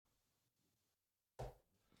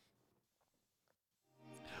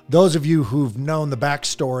those of you who've known the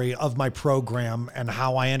backstory of my program and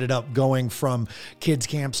how I ended up going from kids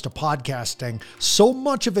camps to podcasting, so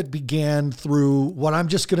much of it began through what I'm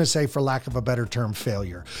just going to say, for lack of a better term,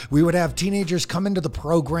 failure. We would have teenagers come into the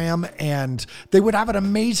program and they would have an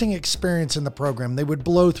amazing experience in the program. They would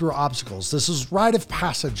blow through obstacles. This is rite of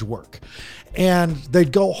passage work. And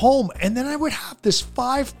they'd go home, and then I would have this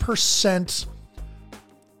 5%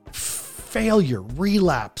 failure,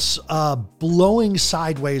 relapse, blowing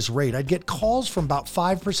sideways rate. I'd get calls from about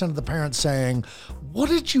 5% of the parents saying, "What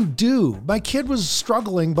did you do? My kid was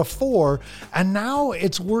struggling before, and now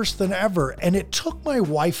it's worse than ever." And it took my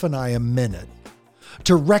wife and I a minute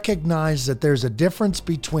to recognize that there's a difference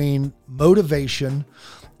between motivation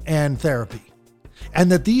and therapy,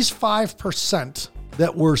 and that these 5%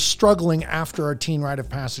 that were struggling after our Teen Rite of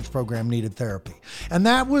Passage program needed therapy. And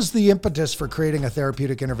that was the impetus for creating a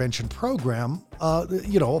therapeutic intervention program, a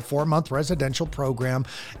 4-month residential program,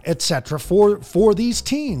 etc., for these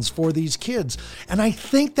teens, for these kids. And I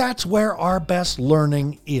think that's where our best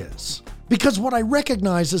learning is. Because what I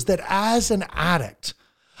recognize is that as an addict,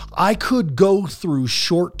 I could go through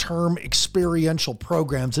short-term experiential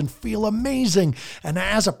programs and feel amazing. And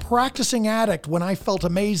as a practicing addict, when I felt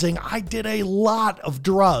amazing, I did a lot of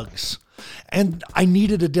drugs. And I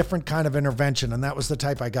needed a different kind of intervention. And that was the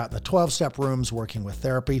type I got in the 12-step rooms working with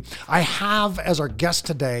therapy. I have as our guest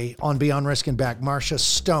today on Beyond Risk and Back, Marcia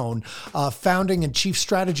Stone, founding and chief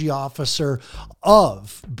strategy officer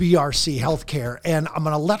of BRC Healthcare. And I'm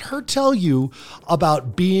going to let her tell you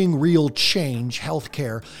about Being Real Change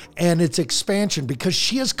Healthcare and its expansion, because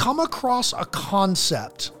she has come across a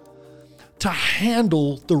concept to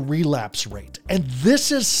handle the relapse rate. And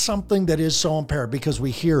this is something that is so imperative, because we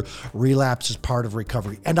hear relapse is part of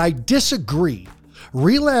recovery. And I disagree.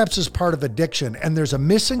 Relapse is part of addiction, and there's a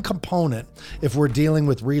missing component if we're dealing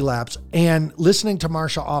with relapse. And listening to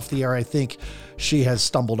Marcia off the air, I think she has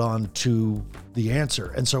stumbled on to the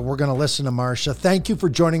answer. And so we're going to listen to Marcia. Thank you for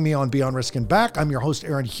joining me on Beyond Risk and Back. I'm your host,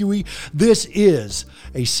 Aaron Huey. This is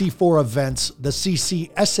a C4 Events, the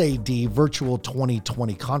CCSAD Virtual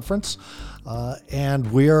 2020 Conference.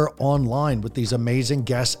 And we're online with these amazing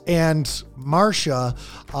guests. And Marcia,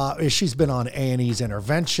 she's been on A&E's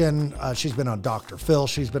Intervention. She's been on Dr. Phil.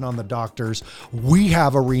 She's been on The Doctors. We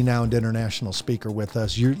have a renowned international speaker with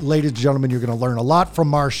us. Ladies and gentlemen, you're going to learn a lot from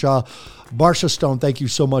Marcia. Marcia Stone, thank you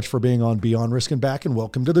so much for being on Beyond Risk and Back, and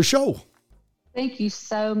welcome to the show. Thank you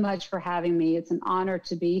so much for having me. It's an honor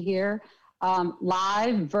to be here.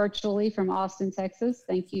 Live virtually from Austin, Texas.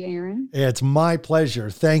 Thank you, Aaron. It's my pleasure.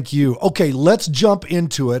 Thank you. Okay, let's jump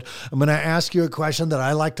into it. I'm going to ask you a question that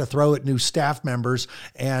I like to throw at new staff members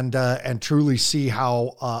and truly see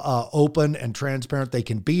how open and transparent they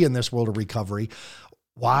can be in this world of recovery.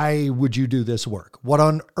 Why would you do this work? What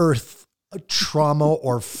on earth trauma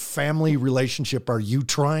or family relationship are you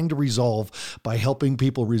trying to resolve by helping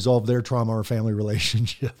people resolve their trauma or family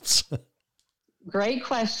relationships? Great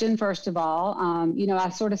question, first of all. I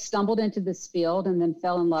sort of stumbled into this field and then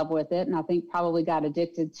fell in love with it, and I think probably got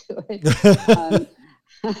addicted to it.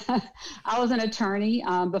 I was an attorney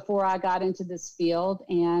before I got into this field,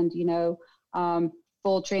 and,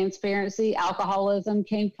 full transparency, alcoholism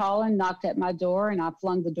came calling, knocked at my door, and I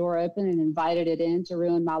flung the door open and invited it in to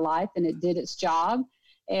ruin my life, and it did its job.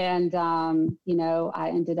 And, I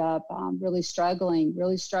ended up really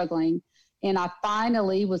struggling. And I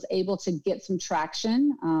finally was able to get some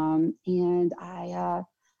traction. And I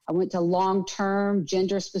went to long-term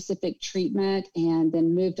gender-specific treatment and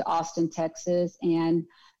then moved to Austin, Texas, and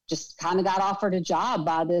just kind of got offered a job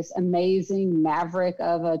by this amazing maverick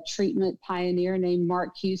of a treatment pioneer named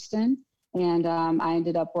Mark Houston. And I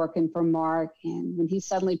ended up working for Mark. And when he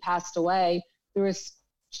suddenly passed away, there was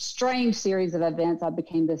strange series of events. I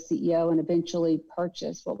became the CEO and eventually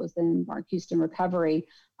purchased what was then Mark Houston Recovery.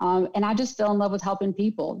 And I just fell in love with helping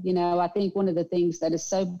people. I think one of the things that is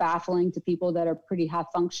so baffling to people that are pretty high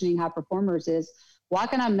functioning, high performers is, why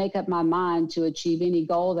can I make up my mind to achieve any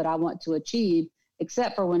goal that I want to achieve,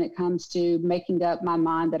 except for when it comes to making up my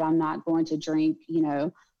mind that I'm not going to drink,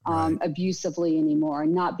 abusively anymore,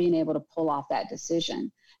 and not being able to pull off that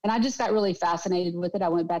decision. And I just got really fascinated with it. I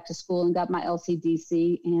went back to school and got my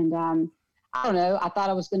LCDC, and I don't know, I thought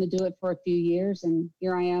I was going to do it for a few years, and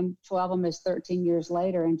here I am 12, almost 13 years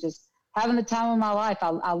later, and just having the time of my life.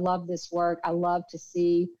 I love this work. I love to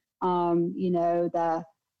see, the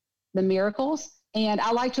miracles, and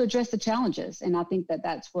I like to address the challenges. And I think that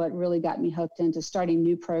that's what really got me hooked into starting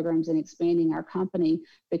new programs and expanding our company,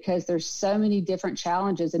 because there's so many different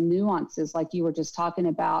challenges and nuances, like you were just talking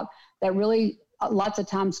about, that really lots of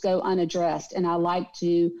times go unaddressed. And I like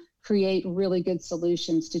to create really good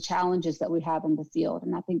solutions to challenges that we have in the field.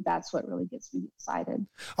 And I think that's what really gets me excited.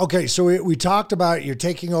 Okay. So we talked about you're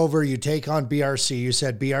taking over, you take on BRC. You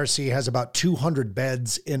said BRC has about 200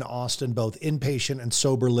 beds in Austin, both inpatient and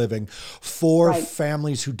sober living for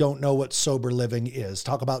families who don't know what sober living is.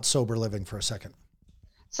 Talk about sober living for a second.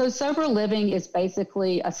 So sober living is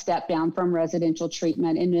basically a step down from residential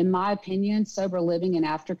treatment. And in my opinion, sober living and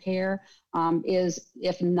aftercare is,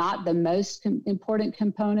 if not the most important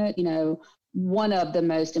component, one of the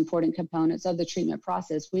most important components of the treatment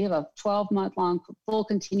process. We have a 12-month long full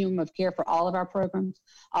continuum of care for all of our programs.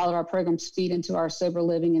 All of our programs feed into our sober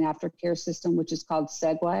living and aftercare system, which is called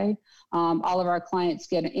Segue. All of our clients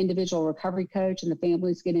get an individual recovery coach, and the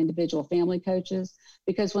families get individual family coaches,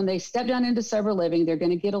 because when they step down into sober living, they're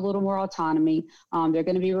going to get a little more autonomy. They're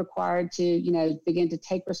going to be required to, begin to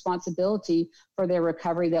take responsibility for their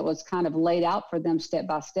recovery that was kind of laid out for them step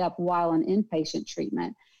by step while in inpatient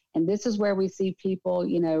treatment. And this is where we see people,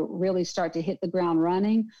 really start to hit the ground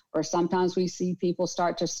running, or sometimes we see people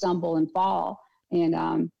start to stumble and fall. And,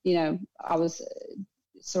 I was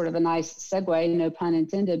sort of a nice segue, no pun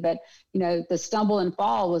intended, but, the stumble and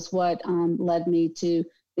fall was what led me to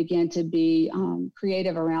begin to be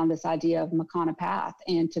creative around this idea of Makana Path,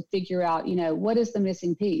 and to figure out, what is the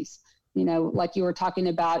missing piece? Like you were talking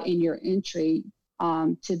about in your entry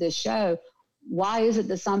to this show. Why is it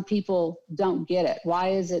that some people don't get it? Why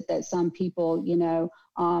is it that some people,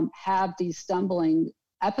 have these stumbling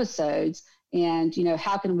episodes, and,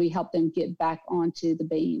 how can we help them get back onto the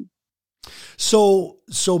beam? So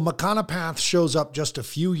Makana Path shows up just a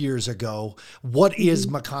few years ago. What is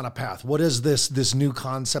Makana Path? What is this new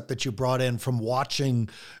concept that you brought in from watching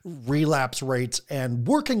relapse rates and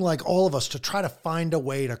working like all of us to try to find a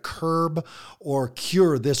way to curb or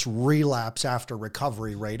cure this relapse after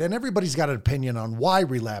recovery rate? And everybody's got an opinion on why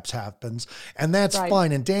relapse happens, and that's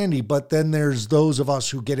fine and dandy. But then there's those of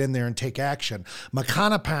us who get in there and take action.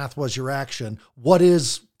 Makana Path was your action.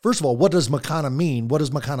 First of all, what does Makana mean? What does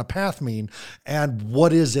Makana Path mean? And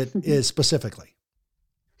what is it specifically?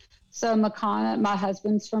 So Makana, my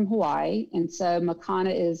husband's from Hawaii. And so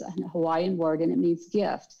Makana is a Hawaiian word, and it means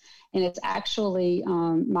gift. And it's actually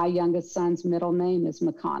my youngest son's middle name is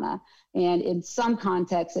Makana. And in some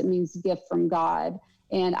contexts, it means gift from God.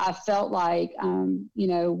 And I felt like,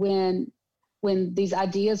 when these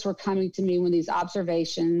ideas were coming to me, when these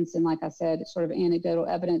observations, and like I said, sort of anecdotal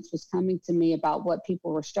evidence was coming to me about what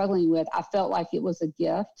people were struggling with, I felt like it was a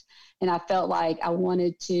gift. And I felt like I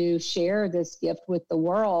wanted to share this gift with the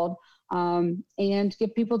world and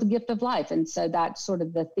give people the gift of life. And so that's sort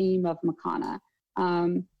of the theme of Makana.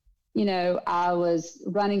 I was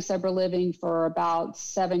running sober living for about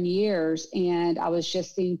 7 years, and I was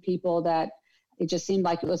just seeing people that it just seemed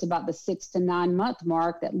like it was about the 6 to 9 month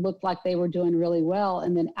mark that looked like they were doing really well.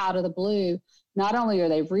 And then out of the blue, not only are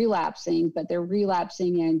they relapsing, but they're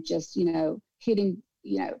relapsing and just, hitting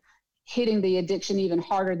the addiction even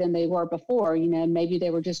harder than they were before. Maybe they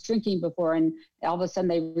were just drinking before, and all of a sudden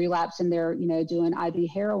they relapse and they're, doing IV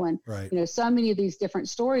heroin. Right. So many of these different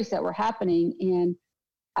stories that were happening. And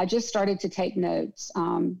I just started to take notes.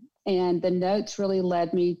 And the notes really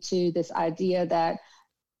led me to this idea that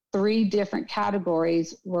 3 different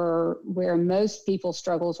categories were where most people's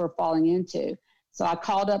struggles were falling into. So I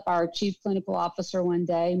called up our chief clinical officer one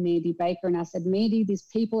day, Mandy Baker, and I said, Mandy, these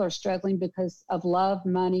people are struggling because of love,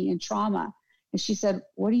 money, and trauma. And she said,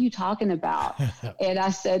 what are you talking about? And I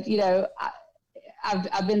said,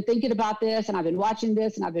 I've been thinking about this, and I've been watching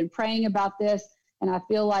this, and I've been praying about this. And I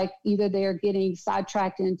feel like either they're getting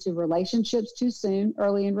sidetracked into relationships too soon,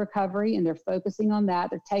 early in recovery, and they're focusing on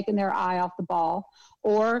that. They're taking their eye off the ball,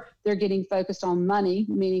 or they're getting focused on money,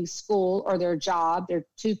 meaning school or their job. They're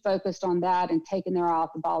too focused on that and taking their eye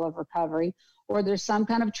off the ball of recovery. Or there's some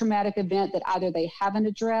kind of traumatic event that either they haven't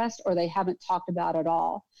addressed or they haven't talked about at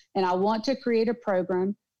all. And I want to create a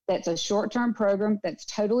program that's a short-term program that's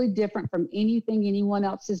totally different from anything anyone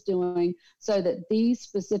else is doing, so that these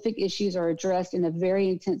specific issues are addressed in a very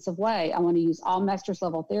intensive way. I want to use all master's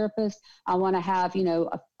level therapists. I want to have,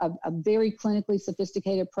 a very clinically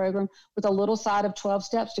sophisticated program with a little side of 12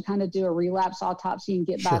 steps to kind of do a relapse autopsy and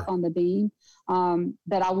get back on the beam.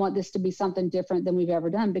 That I want this to be something different than we've ever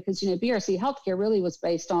done, because, BRC Healthcare really was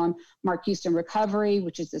based on Mark Houston Recovery,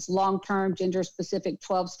 which is this long-term gender-specific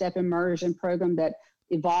 12-step immersion program that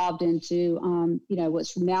evolved into,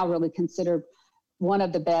 what's now really considered one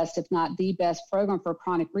of the best, if not the best program for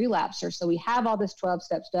chronic relapsers. So we have all this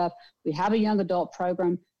 12-step stuff. We have a young adult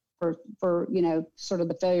program for sort of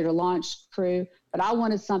the failure to launch crew, but I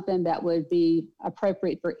wanted something that would be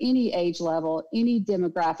appropriate for any age level, any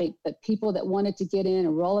demographic, but people that wanted to get in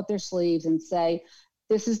and roll up their sleeves and say,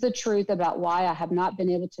 this is the truth about why I have not been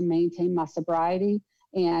able to maintain my sobriety,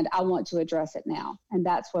 and I want to address it now. And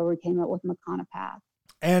that's where we came up with Makana Path.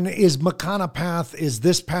 And is Makana Path, is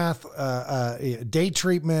this path day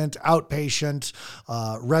treatment, outpatient,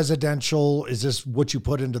 residential? Is this what you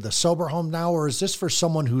put into the sober home now? Or is this for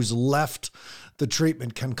someone who's left the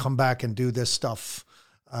treatment, can come back and do this stuff?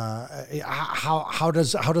 How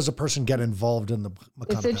does a person get involved in the Makana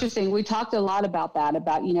Path? It's interesting. We talked a lot about that,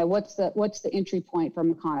 about, what's the entry point for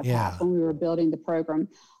Makana Path when we were building the program.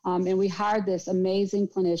 And we hired this amazing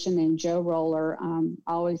clinician named Joe Roller.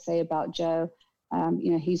 I always say about Joe,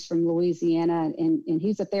 he's from Louisiana, and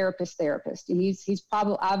he's a therapist. And he's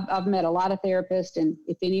probably, I've met a lot of therapists, and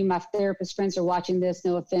if any of my therapist friends are watching this,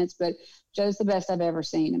 no offense, but Joe's the best I've ever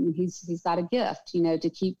seen. I mean, he's got a gift, to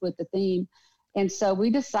keep with the theme. And so we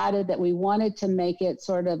decided that we wanted to make it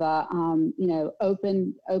sort of a,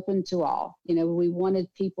 open to all. We wanted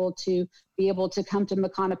people to be able to come to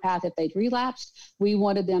Makana Path if they'd relapsed. We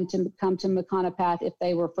wanted them to come to Makana Path if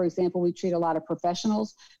they were, for example, we treat a lot of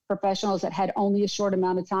professionals that had only a short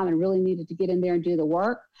amount of time and really needed to get in there and do the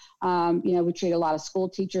work. We treat a lot of school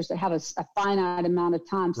teachers that have a finite amount of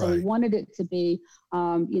time. So we wanted it to be,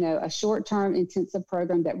 a short-term intensive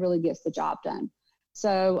program that really gets the job done.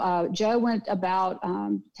 So Joe went about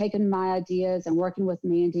taking my ideas and working with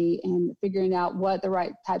Mandy and figuring out what the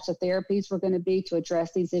right types of therapies were going to be to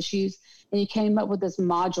address these issues. And he came up with this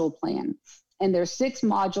module plan. And there's 6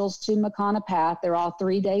 modules to Makana Path. They're all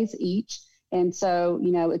 3 days each. And so,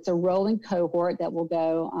 it's a rolling cohort that will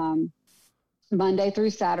go Monday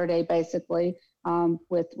through Saturday, basically,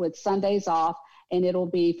 with Sundays off. And it'll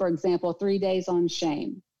be, for example, 3 days on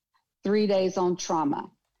shame, 3 days on trauma,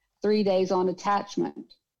 3 days on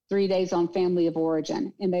attachment, 3 days on family of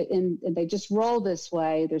origin. And they just roll this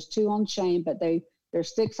way. There's 2 on shame, but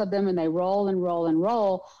there's 6 of them, and they roll and roll and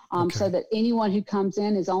roll so that anyone who comes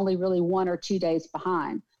in is only really 1 or 2 days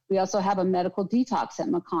behind. We also have a medical detox at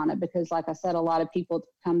Makana because, like I said, a lot of people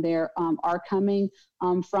come there are coming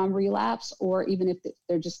from relapse, or even if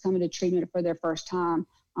they're just coming to treatment for their first time,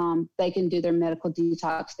 they can do their medical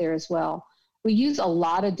detox there as well. We use a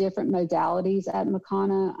lot of different modalities at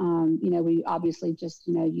Makana. We obviously just,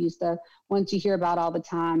 use the ones you hear about all the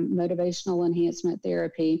time: motivational enhancement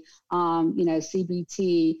therapy,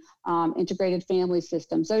 CBT, integrated family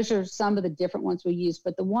systems. Those are some of the different ones we use.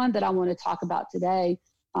 But the one that I want to talk about today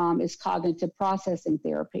is cognitive processing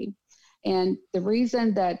therapy. And the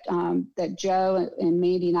reason that Joe and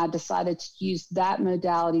Mandy and I decided to use that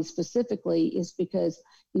modality specifically is because,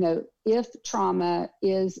 if trauma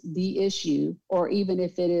is the issue, or even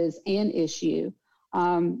if it is an issue,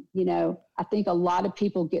 I think a lot of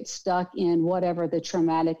people get stuck in whatever the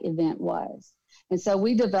traumatic event was. And so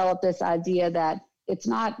we developed this idea that it's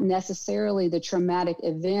not necessarily the traumatic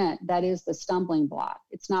event that is the stumbling block.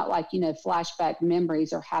 It's not like, flashback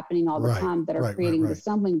memories are happening all the time that are creating the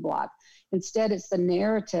stumbling block. Instead, it's the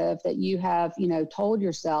narrative that you have, told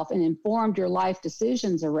yourself and informed your life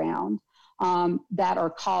decisions around that are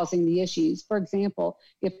causing the issues. For example,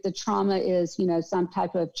 if the trauma is, some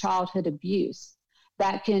type of childhood abuse,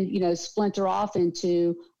 that can, splinter off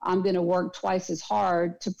into, I'm going to work twice as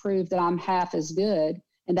hard to prove that I'm half as good.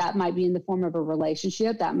 And that might be in the form of a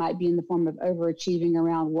relationship. That might be in the form of overachieving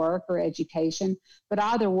around work or education. But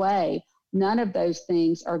either way, none of those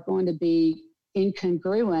things are going to be in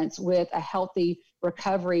congruence with a healthy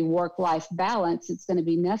recovery work-life balance. It's going to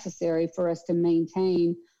be necessary for us to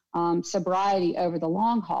maintain sobriety over the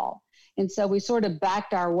long haul. And so we sort of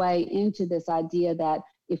backed our way into this idea that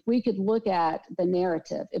if we could look at the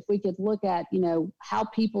narrative, if we could look at, how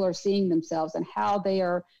people are seeing themselves and how they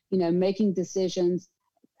are, making decisions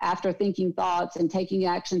after thinking thoughts and taking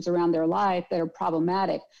actions around their life that are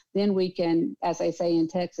problematic, then we can, as they say in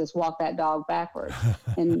Texas, walk that dog backwards.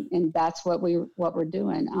 and that's what we're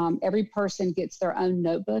doing. Every person gets their own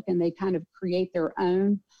notebook, and they kind of create their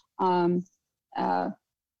own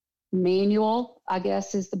manual, I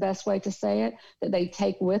guess is the best way to say it, that they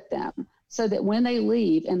take with them, so that when they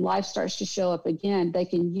leave and life starts to show up again, they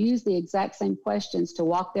can use the exact same questions to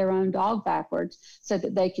walk their own dog backwards, so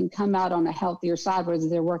that they can come out on a healthier side, whether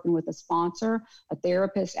they're working with a sponsor, a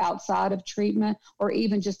therapist outside of treatment, or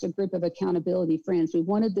even just a group of accountability friends. We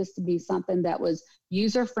wanted this to be something that was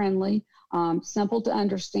user-friendly, simple to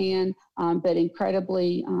understand, but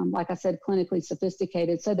incredibly, like I said, clinically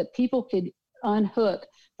sophisticated, so that people could unhook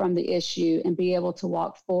from the issue and be able to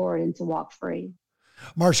walk forward and to walk free.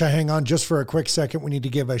 Marsha, hang on just for a quick second. We need to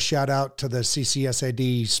give a shout out to the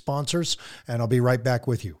CCSAD sponsors, and I'll be right back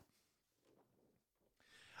with you.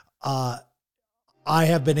 I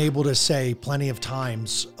have been able to say plenty of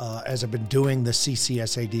times as I've been doing the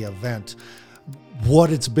CCSAD event,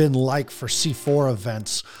 what it's been like for C4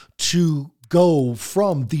 events to go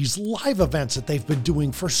from these live events that they've been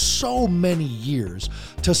doing for so many years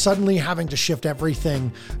to suddenly having to shift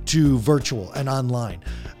everything to virtual and online.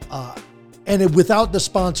 And without the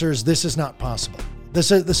sponsors, this is not possible.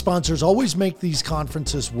 The sponsors always make these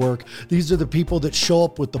conferences work. These are the people that show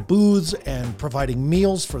up with the booths and providing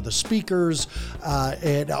meals for the speakers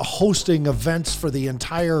and hosting events for the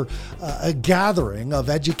entire gathering of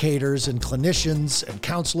educators and clinicians and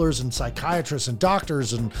counselors and psychiatrists and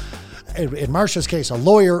doctors and in Marsha's case, a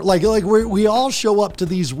lawyer. Like we all show up to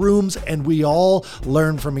these rooms and we all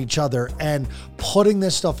learn from each other. And putting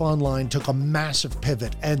this stuff online took a massive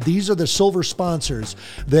pivot. And these are the silver sponsors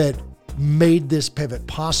that made this pivot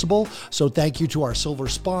possible. So thank you to our silver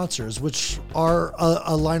sponsors, which are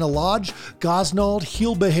Allina Lodge, Gosnold,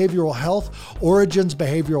 Heal Behavioral Health, Origins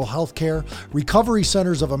Behavioral Healthcare, Recovery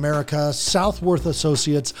Centers of America, Southworth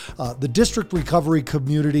Associates, the District Recovery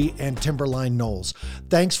Community, and Timberline Knolls.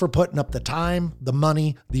 Thanks for putting up the time, the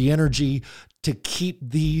money, the energy to keep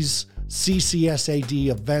these CCSAD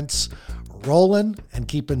events rolling and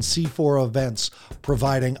keeping C4 events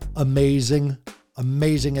providing amazing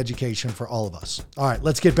education for all of us. All right,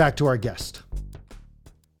 let's get back to our guest.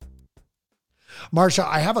 Marsha,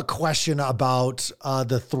 I have a question about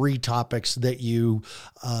the three topics that you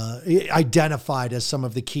identified as some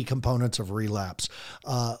of the key components of relapse: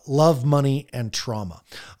 love, money, and trauma.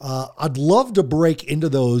 I'd love to break into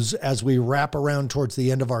those as we wrap around towards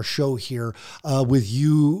the end of our show here with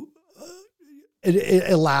you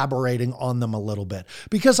elaborating on them a little bit,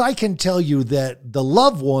 because I can tell you that the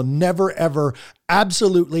love one never ever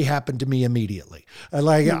absolutely happened to me immediately.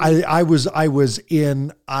 Like I was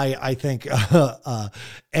in I think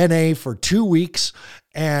NA for 2 weeks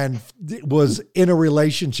and was in a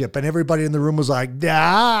relationship, and everybody in the room was like,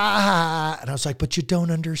 ah, and I was like, but you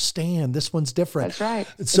don't understand. This one's different. That's right.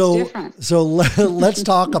 So let's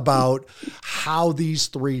talk about how these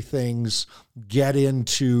three things get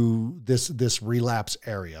into this relapse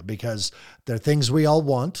area, because they're things we all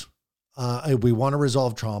want. We want to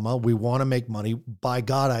resolve trauma. We want to make money. By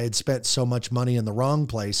God, I had spent so much money in the wrong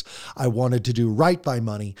place. I wanted to do right by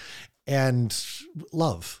money and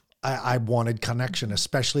love. I wanted connection,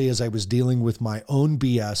 especially as I was dealing with my own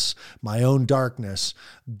BS, my own darkness.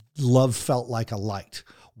 Love felt like a light.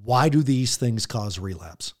 Why do these things cause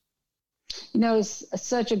relapse? It's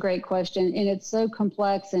such a great question, and it's so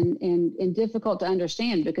complex and difficult to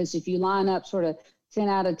understand, because if you line up sort of 10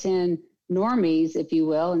 out of 10 normies, if you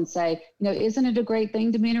will, and say, isn't it a great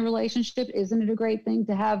thing to be in a relationship? Isn't it a great thing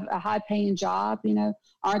to have a high paying job?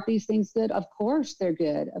 Aren't these things good? Of course they're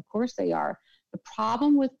good. Of course they are. The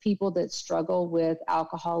problem with people that struggle with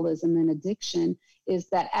alcoholism and addiction is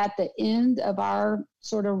that at the end of our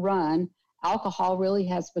sort of run, alcohol really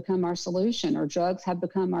has become our solution, or drugs have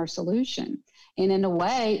become our solution. And in a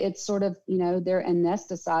way, it's sort of, they're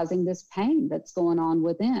anesthetizing this pain that's going on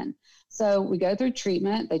within. So we go through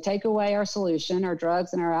treatment, they take away our solution, our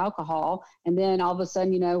drugs and our alcohol. And then all of a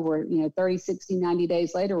sudden, we're, 30, 60, 90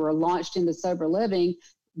 days later, we're launched into sober living,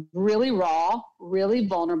 really raw, really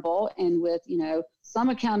vulnerable, and with, some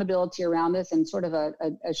accountability around us, and sort of a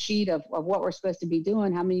sheet of what we're supposed to be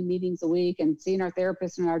doing, how many meetings a week, and seeing our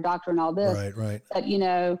therapist and our doctor and all this. Right. But,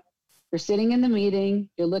 you're sitting in the meeting,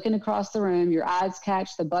 you're looking across the room, your eyes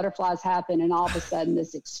catch, the butterflies happen, and all of a sudden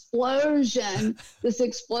this explosion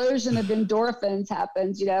of endorphins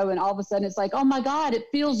happens, and all of a sudden it's like, oh my God, it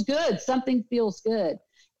feels good. Something feels good.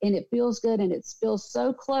 And it feels good, and it feels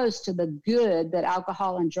so close to the good that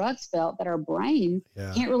alcohol and drugs felt that our brain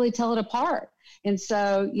can't really tell it apart. And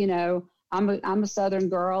so, I'm a Southern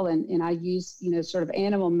girl, and I use, sort of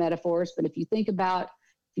animal metaphors. But if you think about,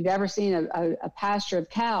 if you've ever seen a pasture of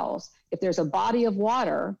cows, if there's a body of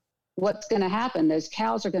water, what's going to happen? Those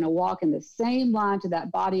cows are going to walk in the same line to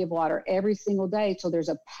that body of water every single day till there's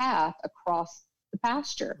a path across the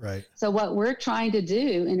pasture. Right. So what we're trying to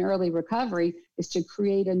do in early recovery is to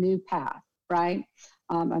create a new path, right?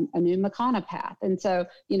 A new Makana path. And so,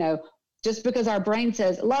 just because our brain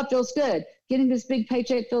says love feels good, getting this big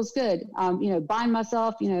paycheck feels good, buying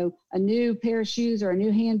myself, a new pair of shoes or a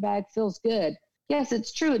new handbag feels good. Yes,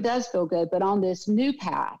 it's true. It does feel good. But on this new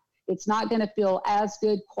path, it's not going to feel as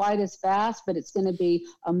good quite as fast, but it's going to be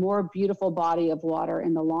a more beautiful body of water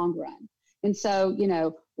in the long run. And so,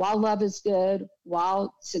 while love is good,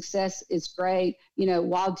 while success is great,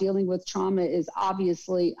 while dealing with trauma is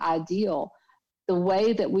obviously ideal, the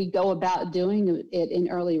way that we go about doing it in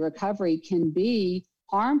early recovery can be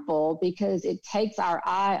harmful because it takes our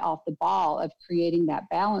eye off the ball of creating that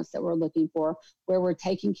balance that we're looking for, where we're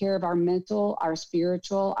taking care of our mental, our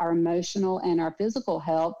spiritual, our emotional, and our physical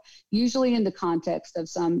health, usually in the context of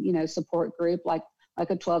some, support group like a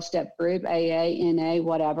 12-step group, AA, NA,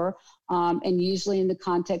 whatever, and usually in the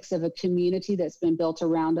context of a community that's been built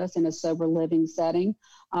around us in a sober living setting,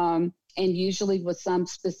 and usually with some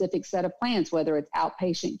specific set of plans, whether it's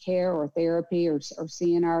outpatient care or therapy or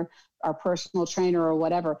seeing our personal trainer or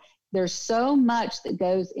whatever. There's so much that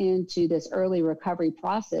goes into this early recovery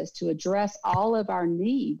process to address all of our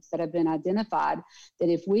needs that have been identified, that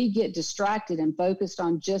if we get distracted and focused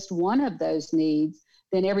on just one of those needs,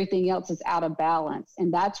 then everything else is out of balance.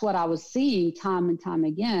 And that's what I was seeing time and time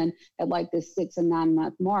again at like this 6 and 9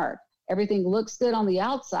 month mark. Everything looks good on the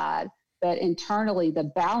outside, but internally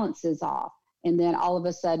the balance is off. And then all of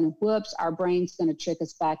a sudden, whoops, our brain's going to trick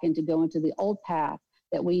us back into going to the old path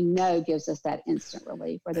that we know gives us that instant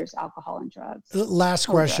relief, whether it's alcohol and drugs. Last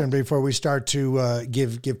question before we start to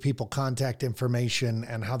give people contact information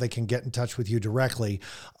and how they can get in touch with you directly.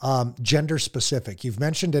 Gender specific. You've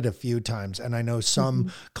mentioned it a few times, and I know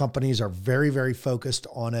some companies are very, very focused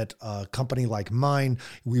on it. A company like mine,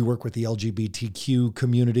 we work with the LGBTQ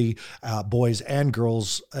community, boys and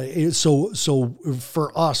girls. So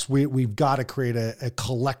for us, we've got to create a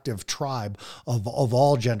collective tribe of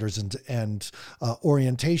all genders and orientations.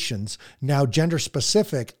 Now, gender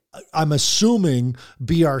specific, I'm assuming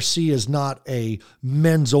BRC is not a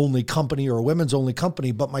men's only company or a women's only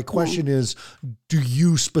company, but my question is, do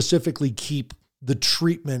you specifically keep the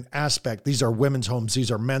treatment aspect? These are women's homes, these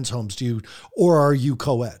are men's homes, or are you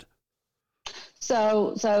co-ed?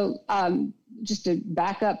 So just to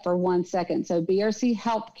back up for 1 second. So BRC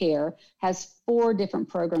Healthcare has 4 different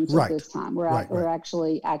programs at this time. We're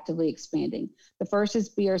actually actively expanding. The first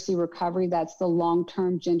is BRC Recovery. That's the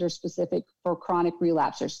long-term gender specific for chronic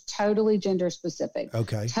relapsers, totally gender specific.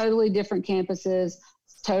 Okay. Totally different campuses,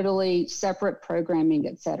 totally separate programming,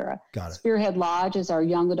 et cetera. Got it. Spearhead Lodge is our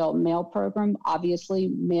young adult male program, obviously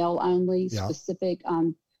male only, specific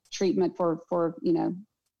treatment for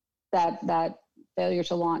that failure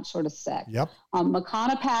to launch sort of sex. Yep.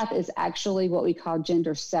 Makana Path is actually what we call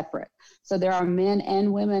gender separate. So there are men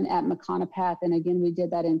and women at Makana Path. And again, we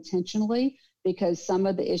did that intentionally because some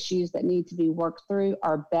of the issues that need to be worked through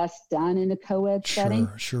are best done in a co-ed setting.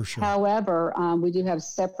 Sure. However, we do have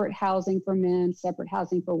separate housing for men, separate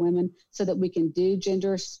housing for women, so that we can do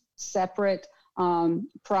gender separate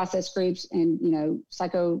process groups and,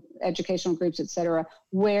 psychoeducational groups, et cetera,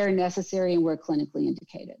 where necessary and where clinically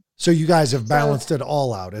indicated. So you guys have balanced it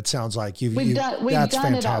all out. It sounds like we've done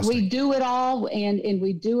fantastic. it all. We do it all. And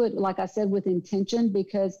we do it, like I said, with intention,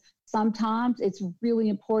 because sometimes it's really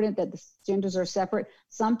important that the genders are separate.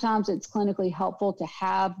 Sometimes it's clinically helpful to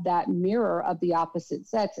have that mirror of the opposite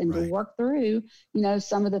sex and to work through,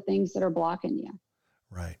 some of the things that are blocking you.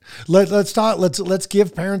 Right. Let's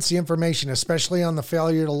give parents the information, especially on the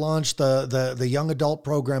failure to launch the young adult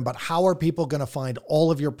program. But how are people going to find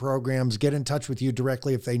all of your programs, get in touch with you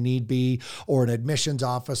directly if they need be, or an admissions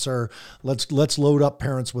officer? Let's load up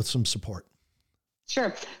parents with some support.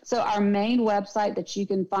 Sure. So our main website that you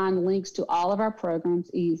can find links to all of our programs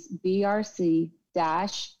is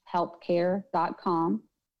brc-healthcare.com.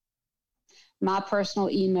 My personal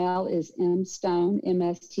email is mstone,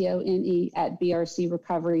 MSTONE,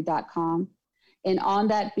 @brcrecovery.com. And on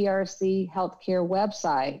that BRC Healthcare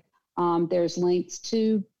website, there's links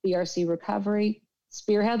to BRC Recovery,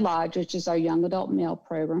 Spearhead Lodge, which is our young adult male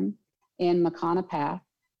program, and Makana Path,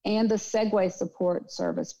 and the Segway Support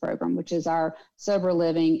Service program, which is our sober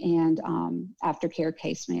living and aftercare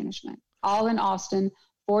case management. All in Austin,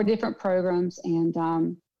 4 different programs,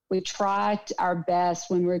 and we try our best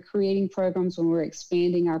when we're creating programs, when we're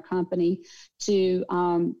expanding our company, to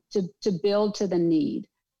build to the need.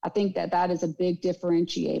 I think that is a big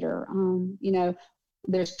differentiator.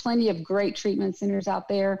 There's plenty of great treatment centers out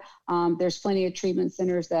there. There's plenty of treatment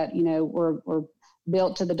centers that were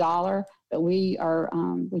built to the dollar, but we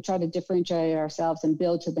try to differentiate ourselves and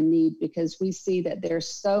build to the need, because we see that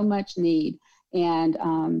there's so much need, and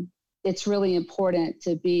it's really important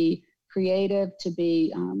to be creative, to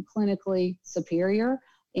be clinically superior,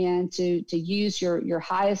 and to use your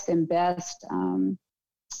highest and best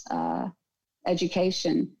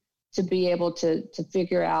education to be able to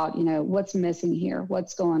figure out, what's missing here,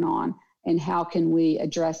 what's going on, and how can we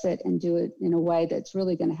address it and do it in a way that's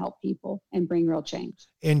really going to help people and bring real change.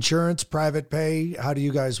 Insurance, private pay, how do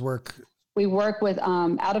you guys work? We work with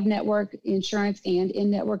out-of-network insurance and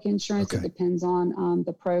in-network insurance. Okay. It depends on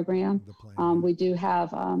the program. We do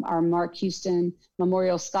have our Mark Houston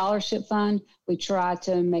Memorial Scholarship Fund. We try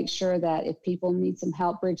to make sure that if people need some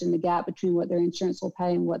help bridging the gap between what their insurance will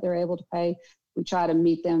pay and what they're able to pay, we try to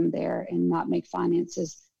meet them there and not make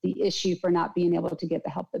finances the issue for not being able to get the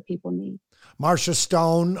help that people need. Marcia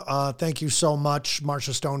Stone, thank you so much.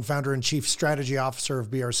 Marcia Stone, founder and chief strategy officer of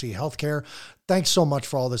BRC Healthcare. Thanks so much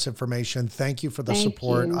for all this information. Thank you for the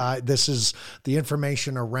support. This is the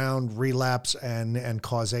information around relapse and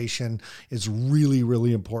causation is really,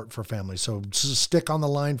 really important for families. So stick on the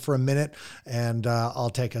line for a minute and I'll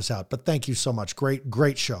take us out. But thank you so much.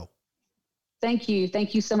 Great show. Thank you.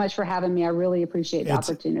 Thank you so much for having me. I really appreciate the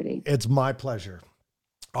opportunity. It's my pleasure.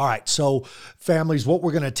 All right. So families, what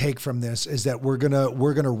we're going to take from this is that we're going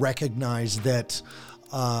to recognize that,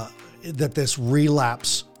 that this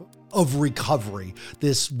relapse of recovery,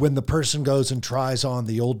 this, when the person goes and tries on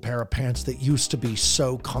the old pair of pants that used to be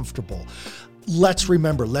so comfortable, let's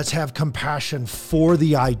remember, let's have compassion for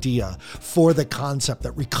the idea, for the concept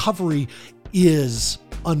that recovery is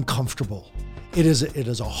uncomfortable. It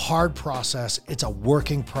is a hard process. It's a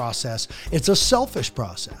working process. It's a selfish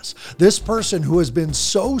process. This person who has been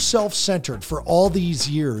so self-centered for all these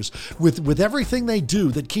years with everything they do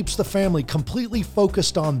that keeps the family completely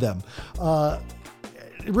focused on them,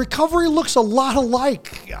 recovery looks a lot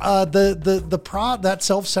alike that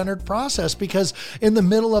self-centered process, because in the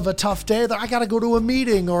middle of a tough day, I got to go to a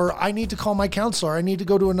meeting, or I need to call my counselor, I need to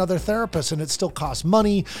go to another therapist, and it still costs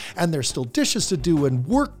money, and there's still dishes to do and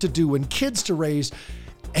work to do and kids to raise,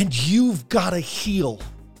 and you've got to heal.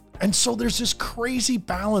 And so there's this crazy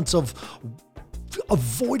balance of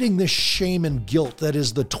avoiding this shame and guilt that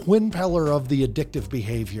is the twin pillar of the addictive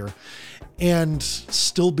behavior, and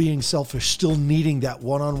still being selfish, still needing that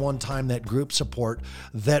one-on-one time, that group support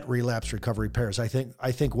that relapse recovery pairs. I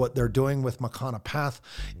think what they're doing with Makana Path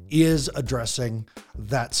is addressing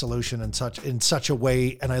that solution in such a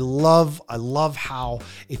way. And I love how,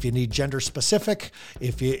 if you need gender specific,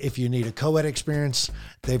 if you need a co-ed experience,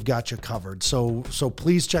 they've got you covered. So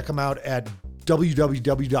please check them out at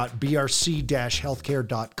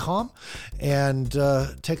www.brc-healthcare.com and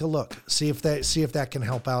take a look. See if that can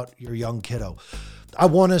help out your young kiddo. I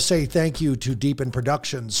want to say thank you to Deepen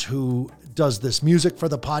Productions, who does this music for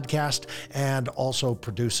the podcast and also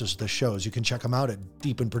produces the shows. You can check them out at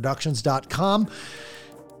deepenproductions.com.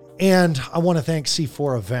 And I want to thank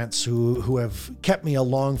C4 Events, who have kept me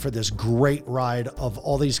along for this great ride of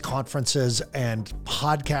all these conferences and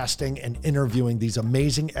podcasting and interviewing these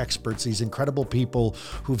amazing experts, these incredible people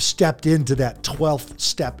who've stepped into that 12th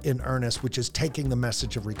step in earnest, which is taking the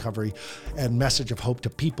message of recovery and message of hope to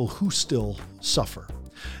people who still suffer.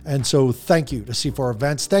 And so thank you to C4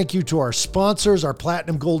 Events. Thank you to our sponsors, our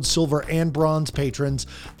platinum, gold, silver, and bronze patrons.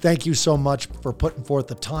 Thank you so much for putting forth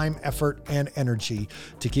the time, effort, and energy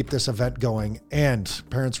to keep this event going. And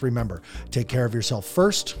parents, remember, take care of yourself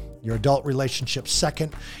first, your adult relationships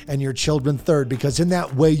second, and your children third, because in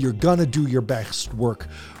that way, you're going to do your best work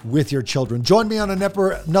with your children. Join me on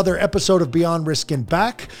another episode of Beyond Risk and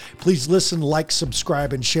Back. Please listen, like,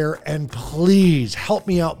 subscribe, and share. And please help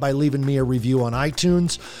me out by leaving me a review on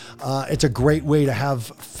iTunes. It's a great way to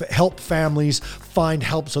help families find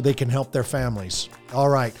help so they can help their families. All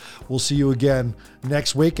right. We'll see you again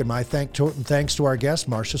next week. And my thanks to our guest,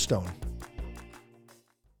 Marcia Stone.